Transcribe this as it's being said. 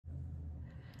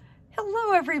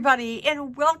Hello, everybody,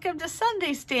 and welcome to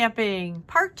Sunday Stamping,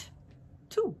 Part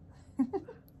 2.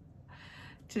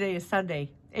 Today is Sunday,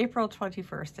 April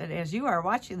 21st, and as you are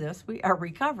watching this, we are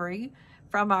recovering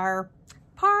from our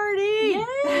party.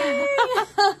 Yay!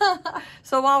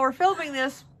 So while we're filming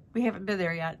this, we haven't been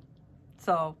there yet.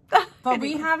 So, but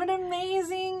we have an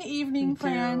amazing evening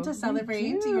planned to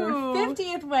celebrate your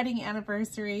 50th wedding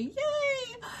anniversary.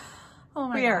 Yay! Oh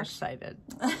my gosh. We are excited.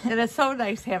 And it's so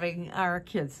nice having our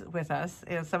kids with us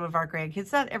and some of our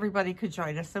grandkids. Not everybody could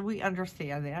join us, and we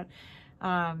understand that.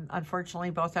 Unfortunately,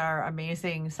 both our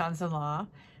amazing sons-in-law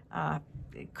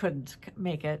couldn't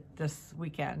make it this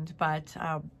weekend, but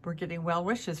we're getting well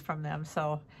wishes from them,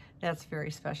 so that's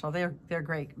very special. They're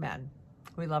great men.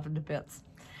 We love them to bits.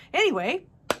 Anyway,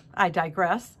 I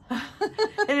digress.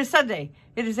 It is Sunday.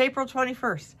 It is April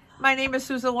 21st. My name is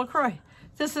Susan LaCroix.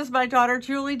 This is my daughter,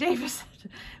 Julie Davis.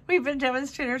 We've been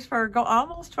demonstrators for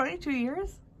almost 22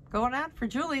 years. Going on for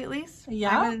Julie, at least.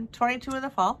 Yeah. I'm in 22 in the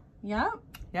fall. Yep.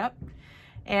 Yep.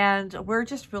 And we're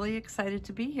just really excited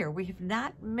to be here. We have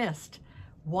not missed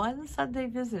one Sunday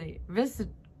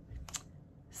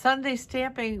Sunday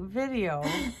stamping video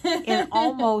in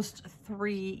almost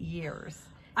 3 years.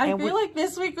 I feel like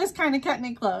this week was kind of cutting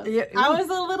it close. I was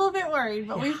a little bit worried,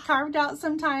 but we've carved out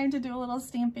some time to do a little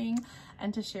stamping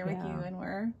and to share with you, and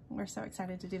we're so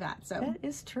excited to do that. So that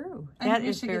is true. That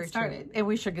is very true. And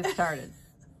we should get started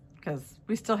because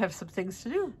we still have some things to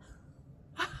do.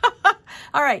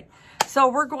 All right,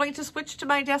 so we're going to switch to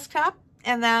my desktop,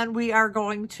 and then we are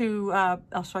going to,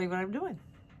 I'll show you what I'm doing.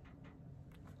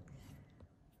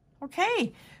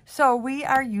 Okay, so we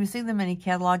are using the mini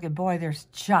catalog, and boy, there's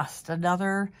just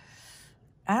another,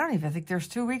 I don't even think there's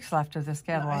 2 weeks left of this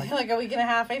catalog. Like a week and a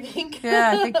half, I think.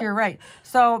 Yeah, I think you're right.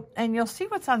 So, and you'll see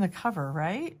what's on the cover,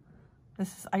 right?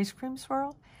 This is Ice Cream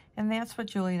Swirl, and that's what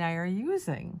Julie and I are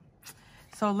using.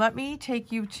 So let me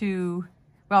take you to,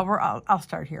 well, I'll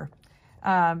start here.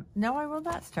 No, I will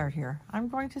not start here. I'm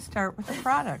going to start with the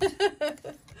product.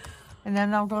 And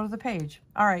then I'll go to the page.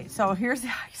 All right, so here's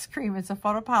the ice cream. It's a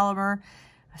photopolymer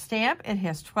stamp. It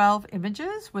has 12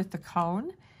 images with the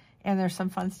cone. And there's some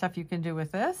fun stuff you can do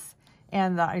with this.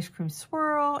 And the ice cream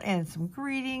swirl, and some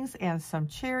greetings, and some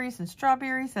cherries and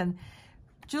strawberries. And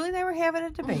Julie and I were having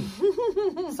a debate.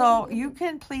 So you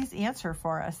can please answer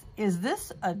for us. Is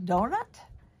this a donut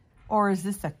or is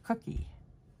this a cookie?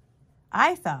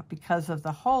 I thought because of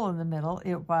the hole in the middle,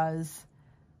 it was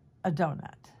a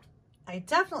donut. I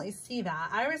definitely see that.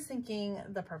 I was thinking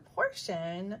the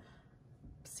proportion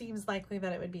seems likely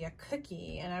that it would be a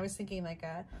cookie, and I was thinking like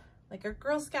a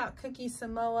Girl Scout cookie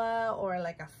Samoa or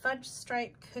like a fudge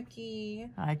stripe cookie.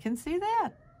 I can see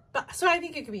that. But so I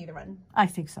think it could be either one. I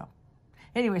think so.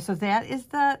 Anyway, so that is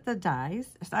the dies.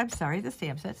 I'm sorry, the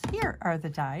stamp sets. Here are the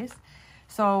dies.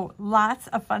 So lots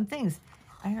of fun things.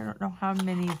 I don't know how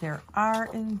many there are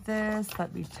in this.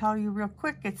 Let me tell you real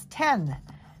quick. It's 10.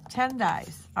 10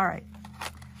 dies. All right.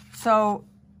 So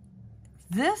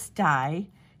this die,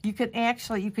 you can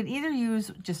either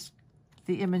use just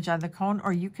the image on the cone,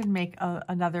 or you can make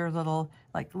another little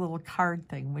card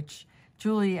thing, which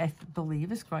Julie, I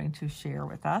believe, is going to share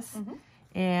with us.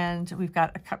 And we've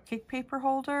got a cupcake paper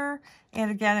holder, and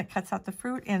again, it cuts out the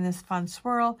fruit, and this fun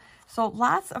swirl. So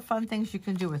lots of fun things you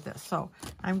can do with this. So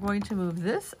I'm going to move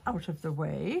this out of the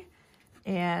way,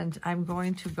 and I'm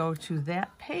going to go to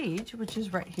that page, which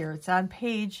is right here. It's on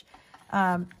page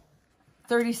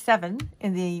 37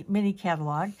 in the mini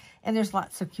catalog, and there's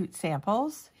lots of cute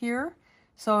samples here.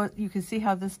 So you can see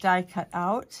how this die cut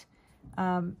out,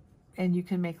 and you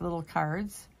can make little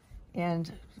cards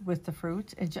and with the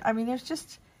fruit. And I mean, there's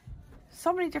just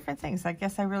so many different things. I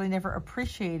guess I really never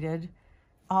appreciated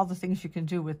all the things you can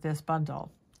do with this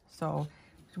bundle. So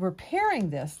we're pairing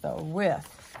this, though,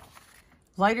 with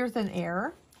Lighter Than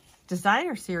Air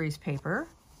Designer Series paper.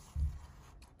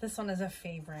 This one is a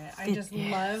favorite. I just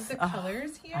love the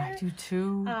colors here. I do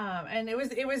too. And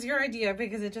it was your idea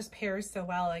because it just pairs so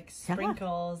well, like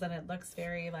sprinkles, and it looks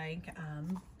very like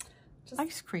just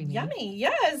ice cream. Yummy,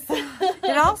 yes.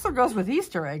 It also goes with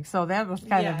Easter eggs, so that was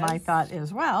kind of my thought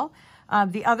as well.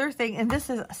 The other thing, and this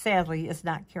is sadly is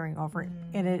not carrying over,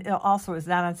 and it also is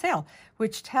not on sale,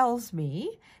 which tells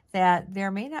me that there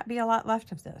may not be a lot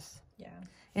left of this. Yeah.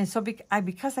 And so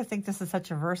because I think this is such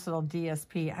a versatile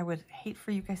DSP, I would hate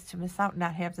for you guys to miss out and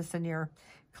not have this in your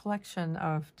collection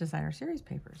of designer series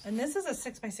papers. And this is a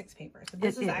 6x6 paper, so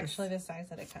this is actually the size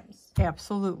that it comes.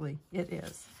 Absolutely, it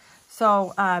is.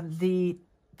 So the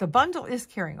bundle is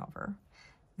carrying over.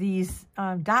 These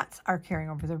dots are carrying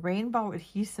over, the rainbow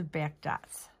adhesive back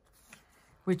dots,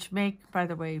 which make, by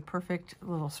the way, perfect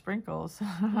little sprinkles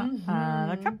on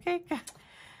a cupcake.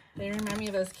 They remind me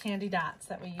of those candy dots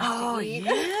that we used Oh, to eat.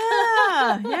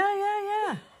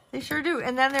 yeah. They sure do.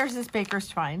 And then there's this baker's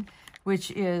twine,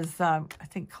 which is, I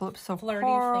think, Calypso Flirty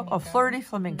Coral. Flamingo. Oh, Flirty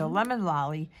Flamingo, Lemon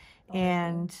Lolly,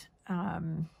 and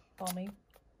Balmy.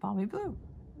 Blue.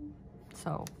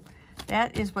 So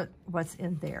that is what's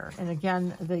in there. And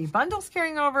again, the bundle's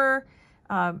carrying over.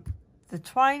 The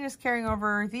twine is carrying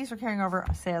over. These are carrying over.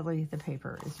 Sadly, the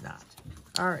paper is not.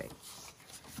 All right.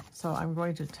 So I'm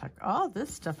going to tuck all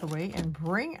this stuff away and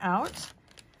bring out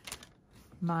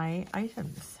my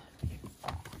items.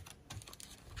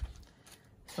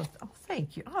 So,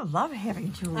 thank you. I love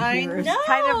having Julie here. It's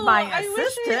kind of my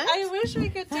assistant. I wish we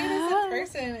could do this in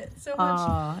person. It's so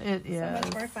much, it is. so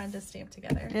much more fun to stamp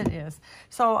together. It is.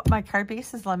 So my card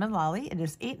base is Lemon Lolly. It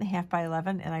is 8.5 by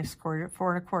 11, and I've scored it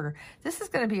 4 1/4. This is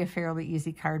going to be a fairly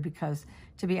easy card because,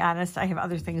 to be honest, I have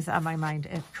other things on my mind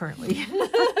currently.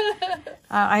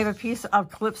 I have a piece of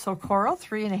Calypso Coral,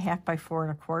 3.5 by 4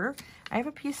 1/4. I have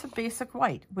a piece of Basic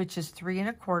White, which is 3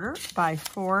 1/4 by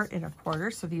 4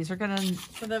 1/4. So these are going to.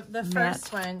 So the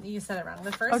first one, you said it wrong.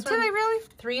 The first one. Did I really?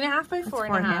 3.5 by 4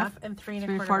 1/2, and 3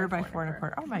 1/4 by 4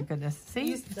 1/4. Oh my goodness!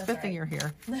 See, good thing you're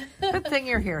here. Good Good thing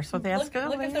you're here. So that's going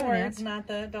to look at the words, not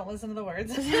the. Don't listen to the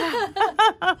words.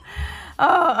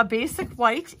 A Basic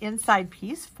White inside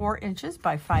piece, 4 inches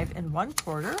by 5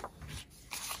 1/4.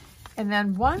 And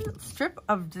then one strip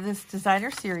of this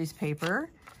designer series paper,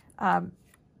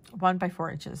 1 by 4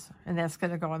 inches. And that's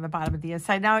going to go on the bottom of the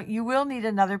inside. Now, you will need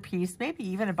another piece, maybe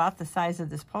even about the size of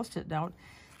this Post-it note,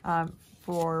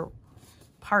 for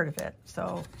part of it.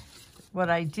 So what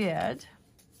I did,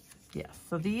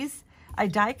 so these, I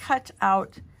die cut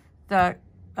out the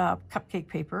cupcake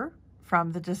paper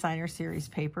from the designer series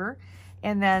paper.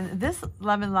 And then this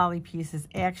Lemon Lolly piece is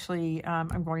actually,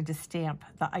 I'm going to stamp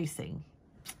the icing.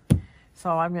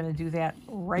 So I'm going to do that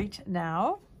right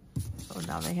now. So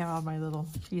now they have all my little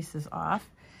pieces off.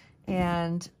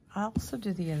 And I'll also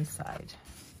do the inside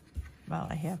while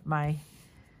I have my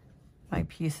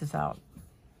pieces out.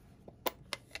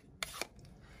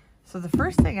 So the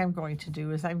first thing I'm going to do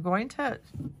is I'm going to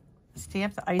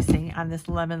stamp the icing on this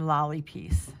Lemon Lolly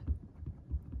piece.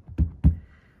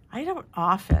 I don't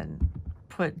often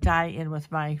put dye in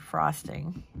with my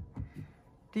frosting.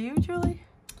 Do you, Julie?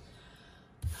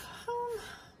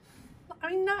 I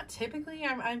mean, not typically.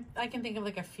 I can think of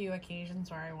like a few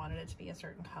occasions where I wanted it to be a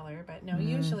certain color, but no,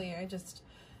 usually I just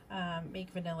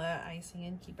make vanilla icing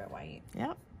and keep it white.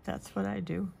 Yep, that's what I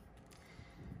do.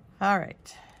 All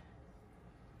right.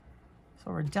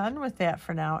 So we're done with that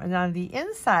for now. And on the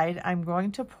inside, I'm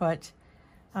going to put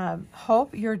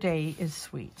Hope Your Day is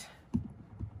Sweet.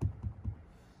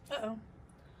 Uh-oh.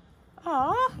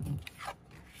 Aw.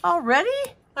 Already?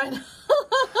 I know.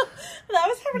 That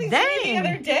was happening to me the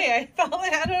other day. I felt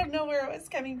like I don't know where it was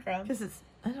coming from. Because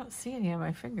I don't see any on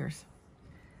my fingers.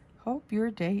 Hope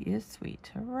Your Day is Sweet.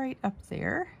 Right up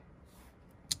there.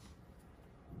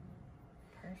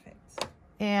 Perfect.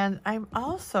 And I'm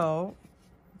also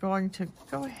going to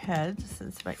go ahead,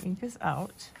 since my ink is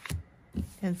out,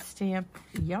 and stamp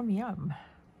Yum Yum.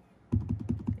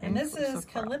 And this is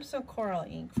Calypso Coral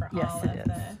ink for yes, all it of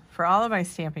is. For all of my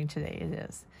stamping today, it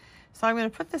is. So I'm going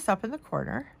to put this up in the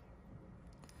corner.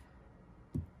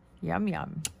 Yum,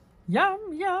 yum.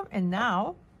 Yum, yum. And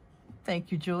now,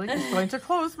 thank you, Julie, is going to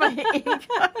close my ink.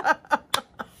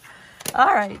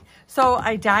 All right. So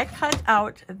I die cut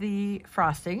out the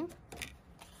frosting,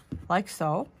 like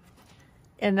so.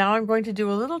 And now I'm going to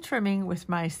do a little trimming with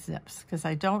my snips, because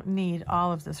I don't need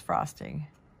all of this frosting.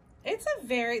 That's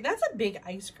a big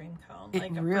ice cream cone.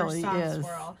 It really is.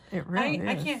 Swirl. It really is.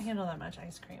 I can't handle that much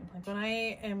ice cream. Like when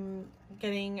I am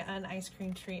getting an ice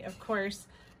cream treat, of course,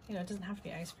 you know, it doesn't have to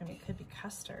be ice cream. It could be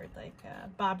custard, like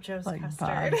Bob Joe's custard.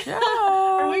 Bob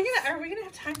Joe. Are we gonna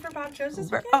have time for Bob Joe's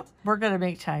this weekend? We're gonna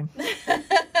make time.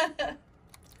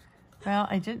 Well,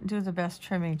 I didn't do the best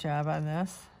trimming job on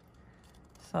this,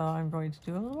 so I'm going to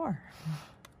do a little more.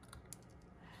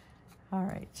 All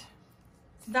right.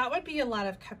 That would be a lot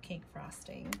of cupcake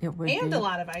frosting. It would and be. A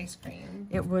lot of ice cream.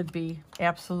 It would be.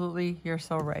 Absolutely. You're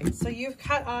so right. So you've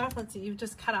cut off, let's see, you've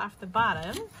just cut off the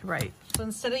bottom. Right. So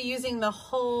instead of using the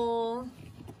whole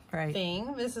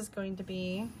thing, this is going to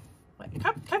be what,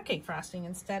 cupcake frosting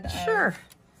instead of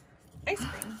ice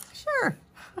cream. Sure.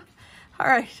 All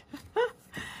right.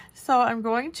 So I'm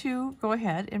going to go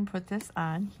ahead and put this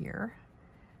on here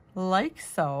like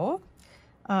so.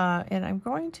 And I'm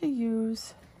going to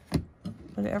use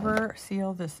whatever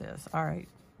seal this is. All right,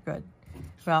 good.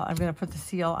 Well, I'm going to put the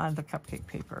seal on the cupcake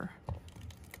paper.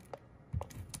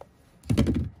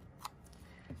 And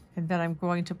then I'm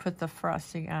going to put the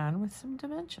frosting on with some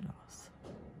dimensionals.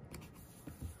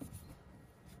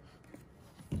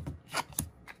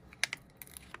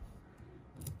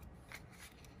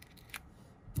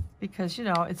 because, you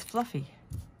know, it's fluffy.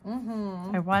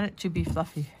 Mm-hmm. I want it to be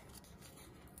fluffy.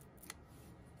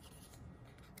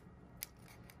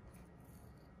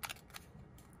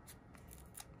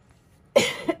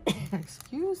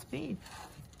 Excuse me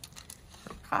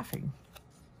for coughing.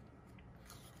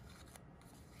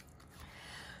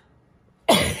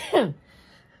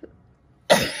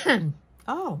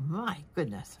 Oh my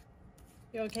goodness.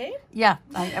 You okay? Yeah,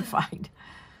 I am fine.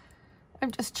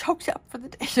 I'm just choked up for the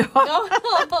day.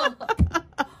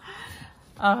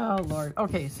 Oh, Lord.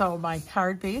 Okay, so my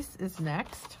card base is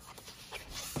next.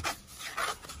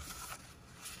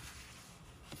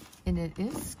 And it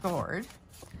is scored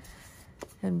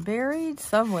and buried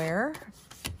somewhere,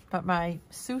 but my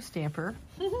Sue stamper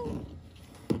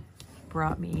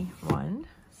brought me one.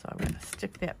 So I'm going to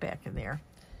stick that back in there.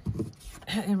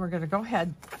 And we're going to go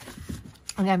ahead.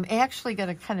 And I'm actually going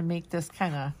to kind of make this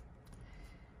kind of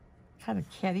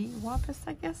cattywampus,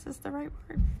 I guess is the right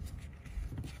word.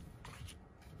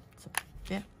 So,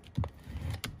 yeah.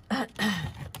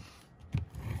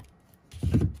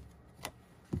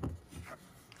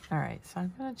 All right, so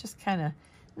I'm going to just kind of,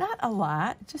 not a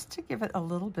lot, just to give it a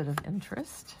little bit of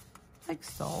interest, like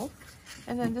so.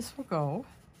 And then this will go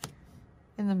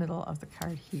in the middle of the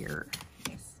card here.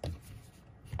 Nice. I'm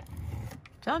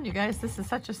telling you guys, this is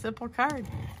such a simple card.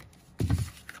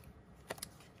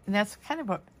 And that's kind of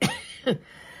what,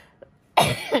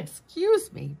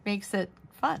 excuse me, makes it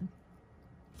fun.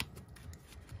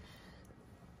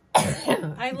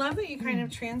 I love that you kind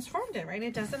of transformed it, right?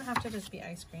 It doesn't have to just be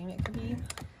ice cream. It could be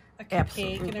a cupcake.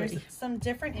 Absolutely. And there's some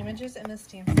different images in the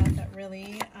stamp set that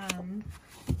really,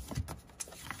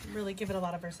 really give it a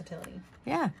lot of versatility.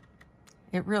 Yeah,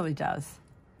 it really does.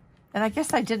 And I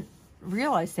guess I didn't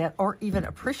realize that or even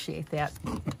appreciate that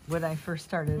when I first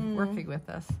started working with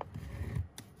this.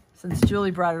 Since Julie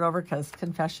brought it over, because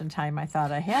confession time, I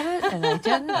thought I had it, and I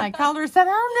didn't. I called her and said,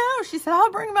 oh, no. She said,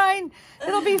 I'll bring mine.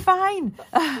 It'll be fine.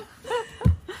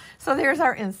 So there's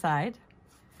our inside.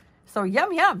 So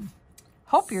yum, yum.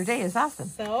 Hope your day is awesome.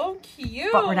 So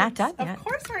cute. But we're not done yet. Of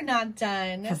course we're not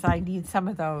done. Because I need some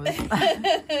of those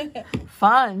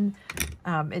fun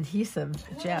adhesive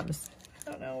gems.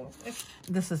 I don't know.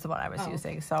 This is the one I was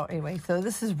using. So anyway, so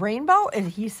this is rainbow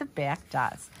adhesive back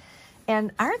dots.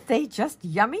 And aren't they just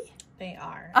yummy? They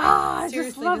are. Ah, I seriously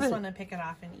just love just it. want to pick it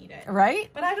off and eat it. Right?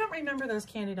 But I don't remember those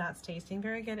candy dots tasting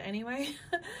very good anyway.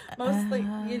 Mostly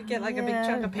you'd get like a big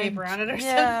chunk of paper on it or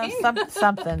something.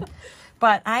 Something.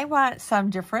 But I want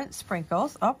some different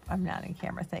sprinkles. Oh, I'm not in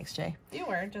camera. Thanks, Jay. You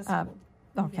were just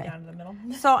okay. down to the middle.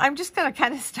 So I'm just going to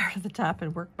kind of start at the top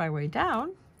and work my way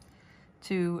down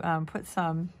to put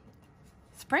some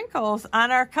sprinkles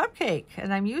on our cupcake.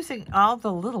 And I'm using all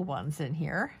the little ones in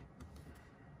here.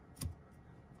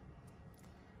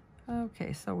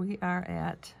 Okay, so we are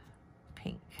at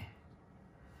pink,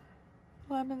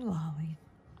 lemon lolly,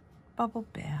 bubble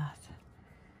bath,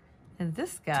 and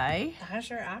this guy.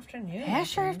 Azure afternoon.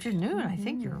 Azure afternoon. I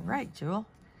think you're right, Jewel.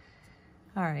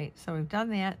 All right, so we've done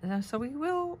that. So we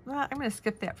will. I'm going to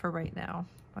skip that for right now.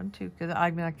 1, 2, because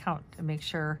I'm going to count to make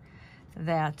sure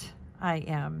that I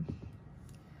am.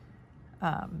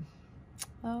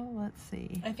 Oh, let's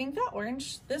see. I think that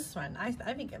orange, this one, I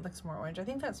think it looks more orange. I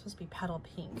think that's supposed to be petal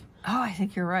pink. Oh, I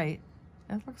think you're right.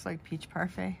 It looks like peach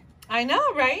parfait. I know,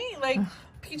 right? Like,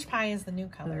 peach pie is the new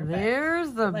color.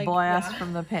 There's the like, blast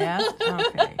from the past.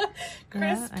 Okay.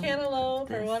 Crisp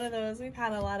cantaloupe or one of those. We've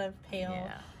had a lot of pale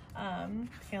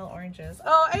oranges.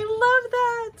 Oh, I love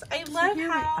that. I love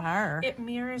how it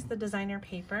mirrors the designer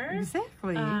paper.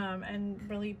 Exactly. And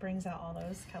really brings out all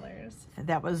those colors.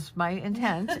 That was my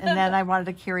intent. And then I wanted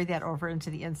to carry that over into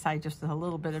the inside just with a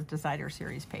little bit of designer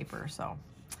series paper. So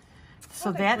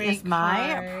that is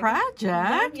my project.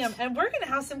 Yum, yum. And we're going to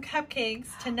have some cupcakes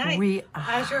tonight. We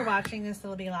As you're watching this,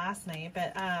 it'll be last night.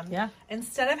 But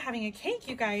instead of having a cake,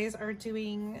 you guys are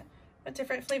doing a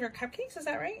different flavor cupcakes. Is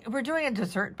that right? We're doing a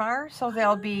dessert bar. So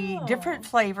there'll be different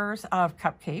flavors of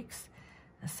cupcakes.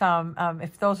 Some,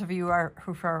 if those of you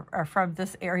who are from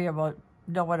this area will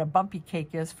know what a bumpy cake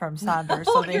is from Saunders.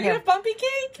 Oh, so they have bumpy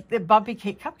cake? The bumpy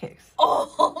cake cupcakes.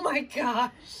 Oh my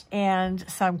gosh. And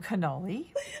some cannoli.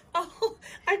 Oh,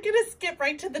 I'm going to skip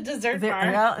right to the dessert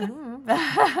bar.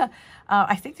 Well,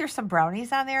 I think there's some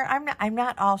brownies on there. I'm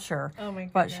not all sure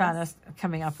what Shauna's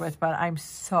coming up with, but I'm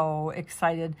so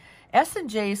excited.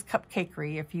 S&J's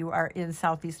Cupcakery, if you are in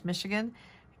Southeast Michigan,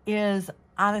 is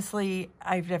honestly,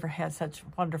 I've never had such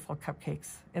wonderful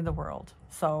cupcakes in the world.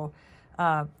 So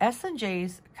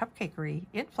S&J's Cupcakery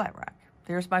in Flat Rock.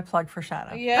 There's my plug for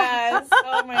Shauna. Yes.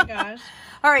 Oh my gosh.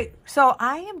 All right. So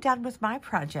I am done with my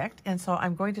project. And so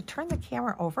I'm going to turn the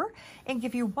camera over and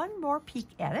give you one more peek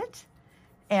at it.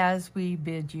 as we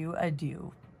bid you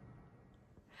adieu.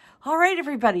 All right,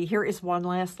 everybody, here is one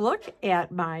last look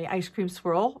at my ice cream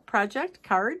swirl project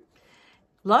card.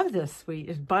 Love this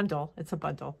sweet bundle. It's a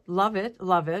bundle. Love it.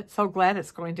 Love it. So glad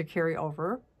it's going to carry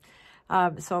over.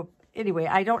 So anyway,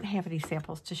 I don't have any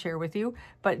samples to share with you,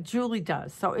 but Julie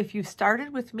does. So if you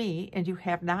started with me and you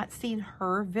have not seen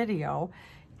her video,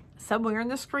 somewhere on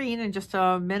the screen in just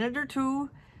a minute or two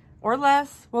or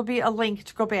less will be a link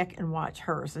to go back and watch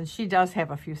hers. And she does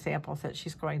have a few samples that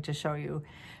she's going to show you.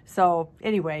 So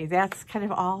anyway, that's kind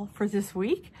of all for this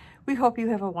week. We hope you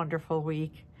have a wonderful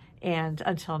week. And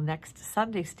until next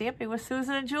Sunday, Stamping with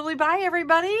Susan and Julie. Bye,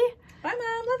 everybody. Bye,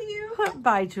 Mom. Love you.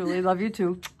 Bye, Julie. Love you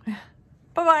too.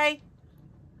 Bye-bye.